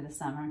one for the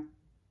summer.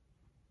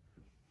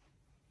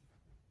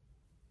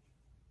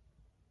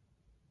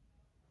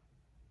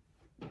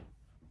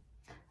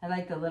 I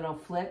like the little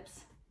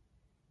flips.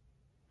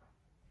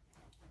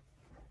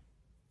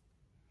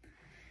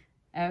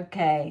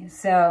 Okay,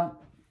 so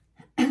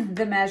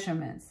the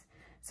measurements.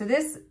 So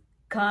this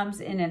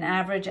comes in an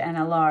average and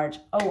a large.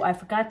 Oh, I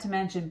forgot to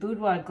mention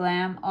Boudoir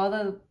Glam. All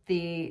of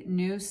the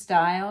new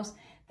styles,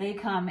 they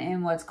come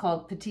in what's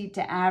called petite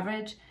to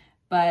average,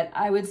 but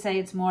I would say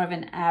it's more of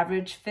an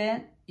average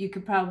fit. You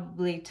could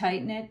probably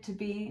tighten it to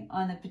be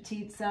on the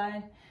petite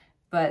side,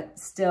 but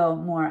still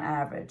more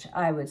average,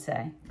 I would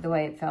say, the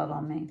way it felt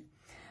on me.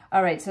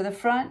 All right, so the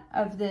front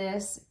of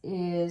this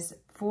is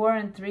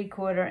 4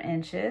 3/4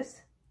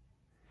 inches.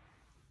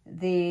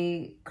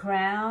 The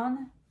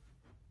crown,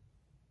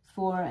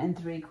 4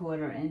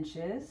 3/4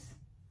 inches.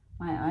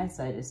 My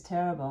eyesight is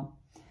terrible.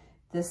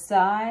 The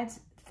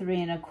sides,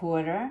 3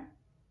 1/4.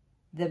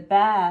 The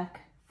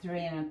back,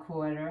 3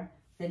 1/4.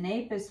 The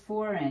nape is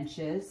 4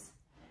 inches,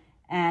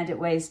 and it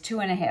weighs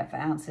 2.5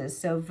 ounces,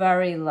 so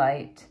very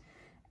light.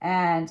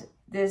 And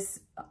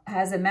this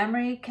has a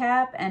memory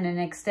cap and an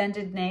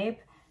extended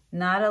nape,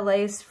 not a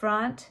lace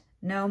front,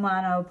 no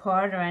mono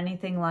part or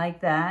anything like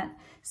that.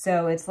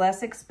 So it's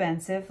less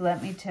expensive,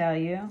 let me tell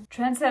you.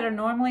 Trendsetter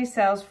normally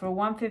sells for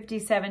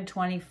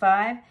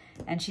 $157.25,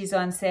 and she's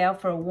on sale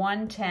for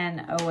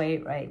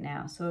 $110.08 right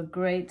now. So a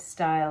great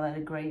style at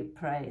a great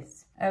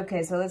price.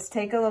 Okay, so let's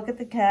take a look at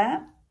the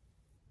cap.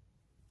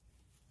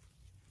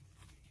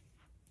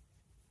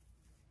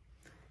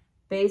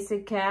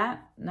 Basic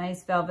cap,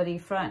 nice velvety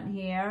front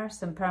here,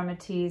 some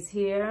permatease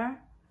here.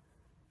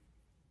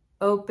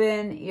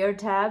 Open ear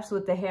tabs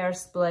with the hair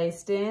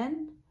spliced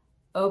in.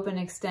 Open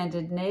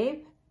extended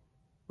nape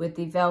with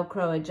the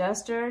Velcro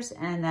adjusters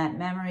and that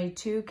Memory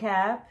 2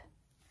 cap.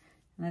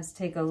 Let's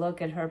take a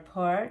look at her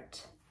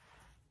part.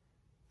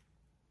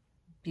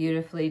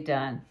 Beautifully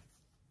done.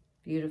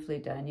 Beautifully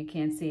done. You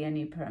can't see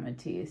any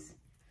permatease.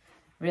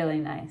 Really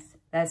nice.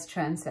 That's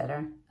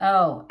Trendsetter.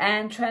 Oh,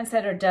 and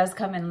Trendsetter does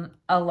come in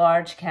a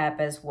large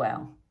cap as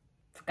well.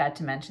 Forgot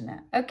to mention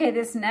that. Okay,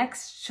 this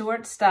next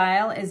short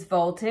style is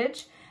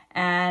Voltage,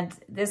 and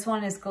this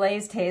one is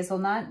Glazed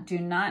Hazelnut. Do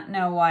not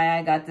know why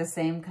I got the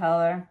same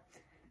color.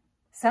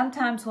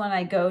 Sometimes when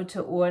I go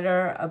to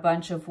order a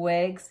bunch of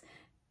wigs,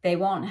 they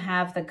won't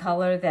have the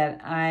color that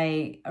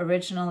I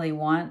originally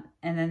want,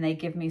 and then they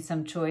give me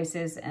some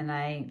choices, and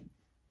I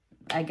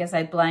guess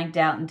I blanked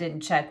out and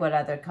didn't check what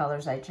other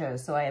colors I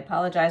chose. So I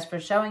apologize for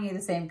showing you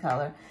the same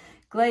color.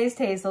 Glazed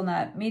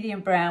Hazelnut, medium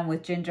brown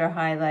with ginger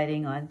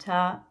highlighting on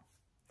top.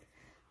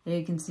 There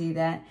you can see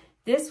that.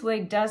 This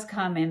wig does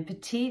come in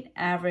petite,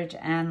 average,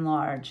 and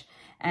large.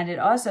 And it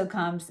also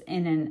comes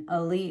in an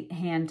elite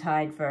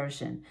hand-tied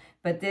version.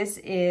 But this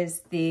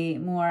is the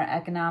more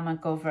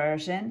economical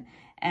version.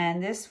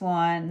 And this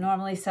one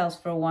normally sells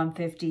for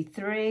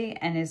 $153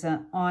 and is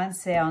on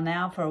sale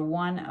now for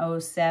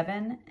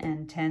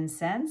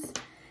 $107.10.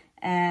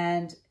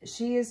 And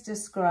she is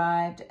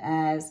described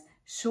as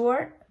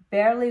short,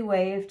 barely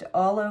waved,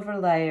 all over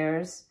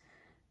layers,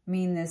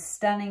 mean this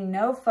stunning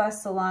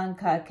no-fuss salon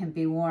cut can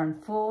be worn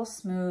full,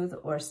 smooth,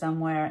 or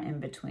somewhere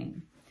in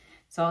between.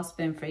 So I'll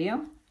spin for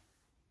you.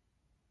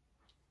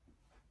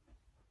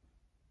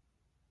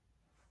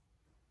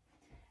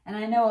 And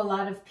I know a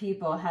lot of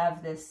people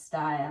have this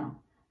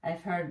style.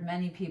 I've heard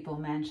many people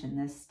mention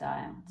this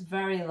style. It's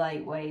very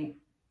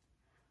lightweight.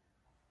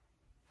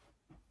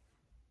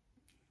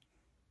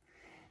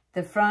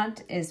 The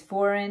front is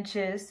 4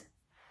 inches.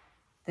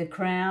 The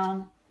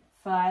crown,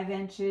 5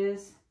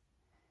 inches.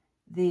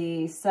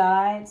 The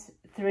sides,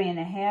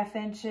 3.5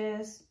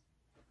 inches.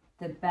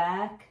 The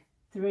back,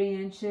 3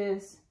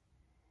 inches.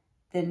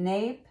 The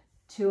nape,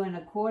 2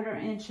 1/4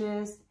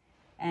 inches.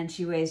 And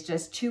she weighs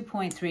just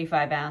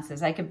 2.35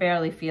 ounces. I could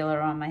barely feel her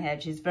on my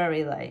head. She's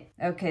very light.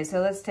 Okay, so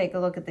let's take a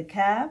look at the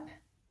cap.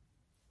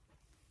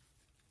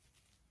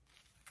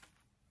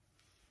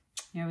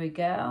 Here we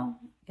go.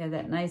 You have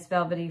that nice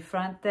velvety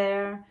front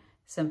there,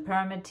 some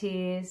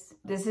permatease.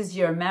 This is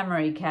your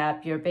memory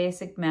cap, your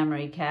basic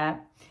memory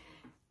cap.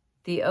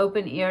 The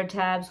open ear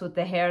tabs with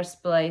the hair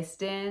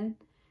spliced in,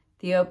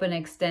 the open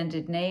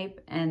extended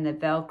nape, and the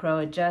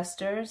Velcro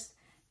adjusters.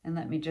 And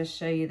let me just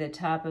show you the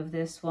top of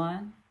this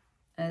one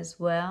as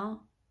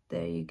well.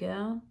 There you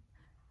go.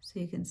 So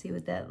you can see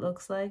what that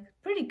looks like.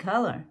 Pretty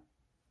color.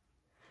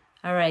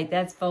 All right,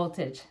 that's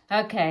voltage.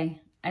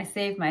 Okay, I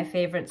saved my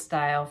favorite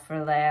style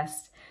for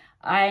last.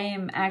 I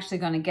am actually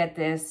going to get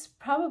this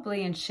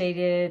probably in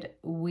shaded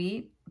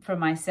wheat for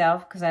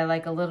myself because I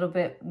like a little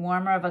bit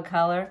warmer of a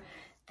color.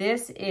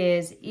 This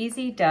is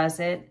Easy Does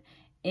It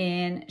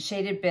in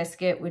Shaded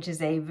Biscuit, which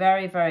is a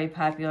very, very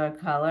popular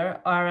color,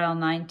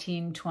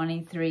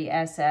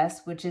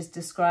 RL1923SS, which is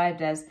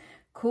described as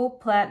cool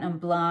platinum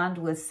blonde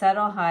with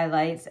subtle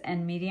highlights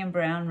and medium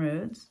brown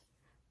roots.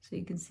 So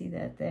you can see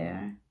that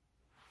there.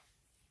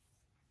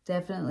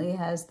 Definitely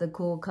has the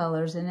cool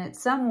colors in it.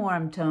 Some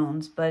warm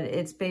tones, but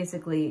it's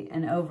basically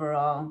an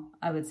overall,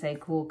 I would say,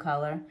 cool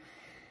color.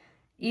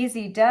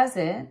 Easy Does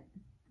It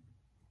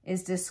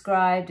is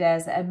described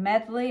as a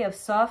medley of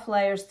soft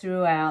layers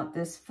throughout.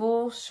 This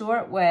full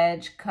short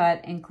wedge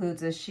cut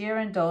includes a sheer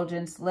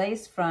indulgence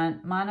lace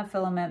front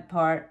monofilament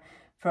part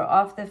for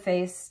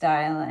off-the-face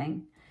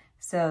styling.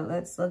 So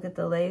let's look at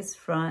the lace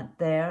front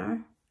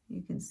there.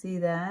 You can see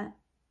that.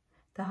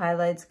 The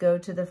highlights go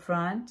to the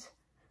front.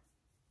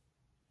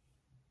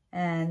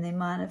 And the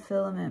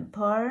monofilament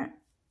part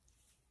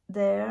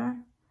there.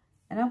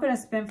 And I'm going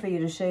to spin for you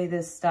to show you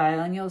this style,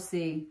 and you'll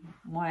see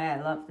why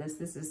I love this.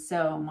 This is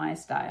so my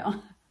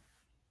style.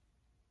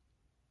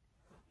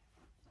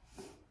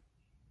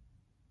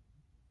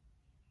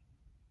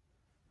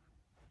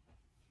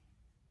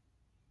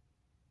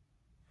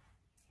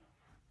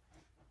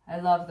 I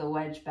love the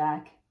wedge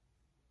back.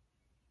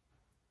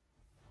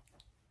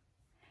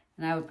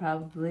 And I would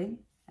probably,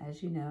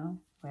 as you know,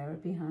 wear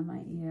it behind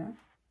my ear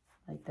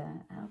like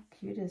that. How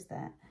cute is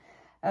that?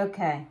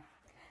 Okay,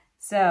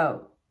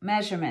 so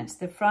measurements.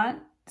 The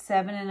front,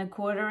 7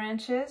 1/4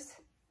 inches.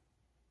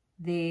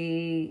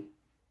 The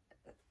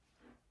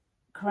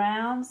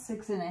crown,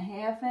 6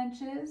 1/2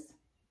 inches.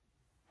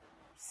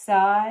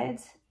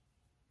 Sides,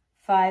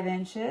 5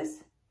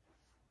 inches.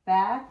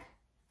 Back,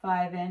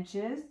 5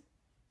 inches.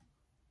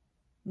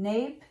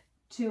 Nape,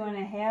 2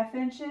 1/2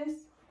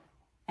 inches.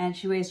 And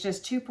she weighs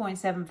just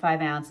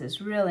 2.75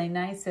 ounces. Really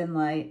nice and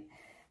light.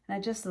 And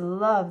I just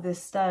love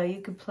this style.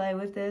 You could play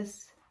with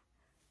this.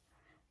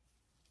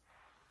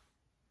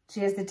 She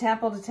has the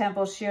temple to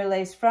temple sheer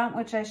lace front,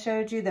 which I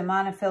showed you, the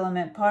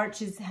monofilament part.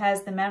 She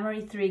has the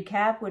Memory 3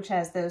 cap, which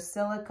has those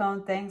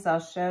silicone things I'll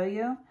show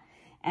you.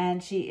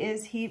 And she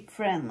is heat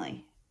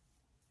friendly.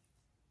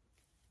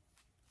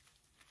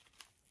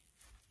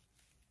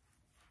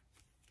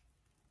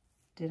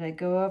 Did I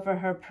go over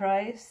her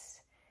price?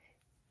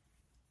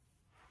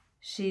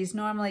 She's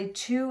normally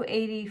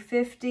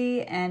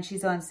 $280.50 and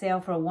she's on sale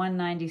for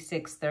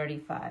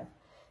 $196.35.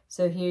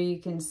 So here you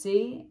can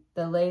see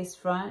the lace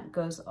front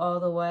goes all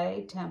the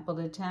way temple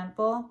to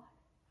temple.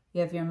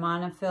 You have your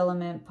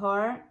monofilament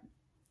part.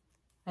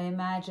 I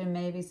imagine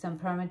maybe some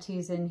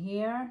permatease in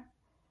here.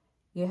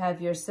 You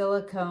have your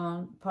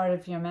silicone part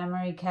of your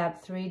Memory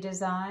Cap 3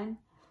 design.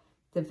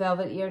 The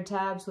velvet ear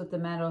tabs with the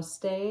metal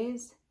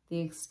stays. The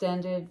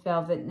extended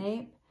velvet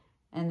nape.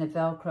 And the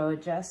Velcro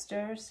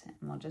adjusters.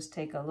 And we'll just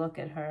take a look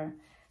at her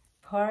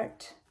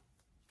part.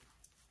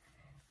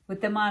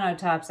 With the mono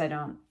tops, I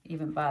don't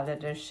even bother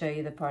to show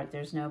you the part.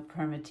 There's no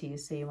permatease,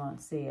 so you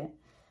won't see it.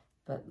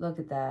 But look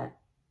at that.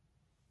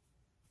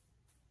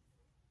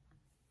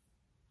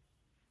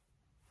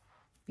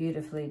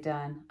 Beautifully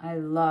done. I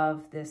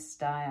love this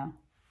style.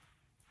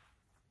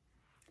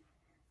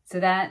 So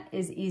that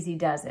is Easy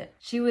Does It.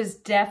 She was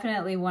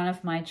definitely one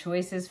of my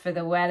choices for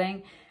the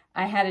wedding.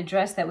 I had a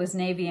dress that was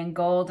navy and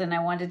gold, and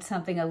I wanted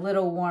something a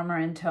little warmer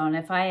in tone.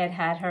 If I had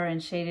had her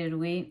in shaded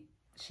wheat,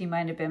 she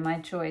might have been my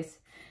choice.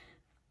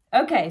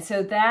 Okay,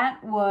 so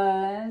that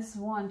was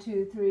 1,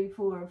 2, 3,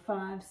 4,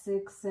 5,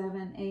 6,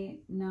 7,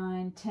 8,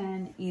 9,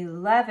 10,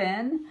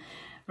 11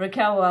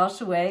 Raquel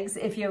Welch wigs.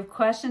 If you have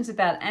questions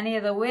about any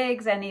of the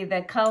wigs, any of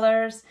the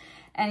colors,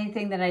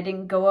 anything that I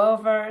didn't go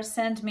over,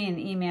 send me an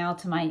email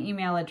to my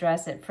email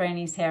address at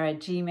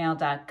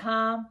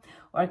frannieshair@gmail.com,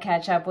 or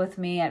catch up with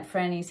me at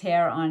Frannie's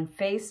Hair on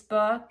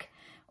Facebook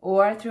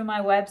or through my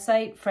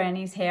website,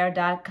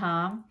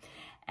 frannieshair.com.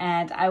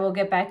 And I will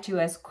get back to you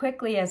as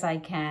quickly as I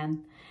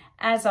can.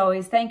 As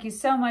always, thank you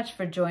so much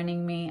for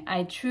joining me.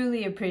 I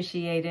truly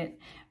appreciate it.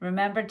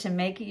 Remember to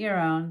make it your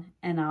own,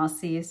 and I'll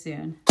see you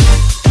soon.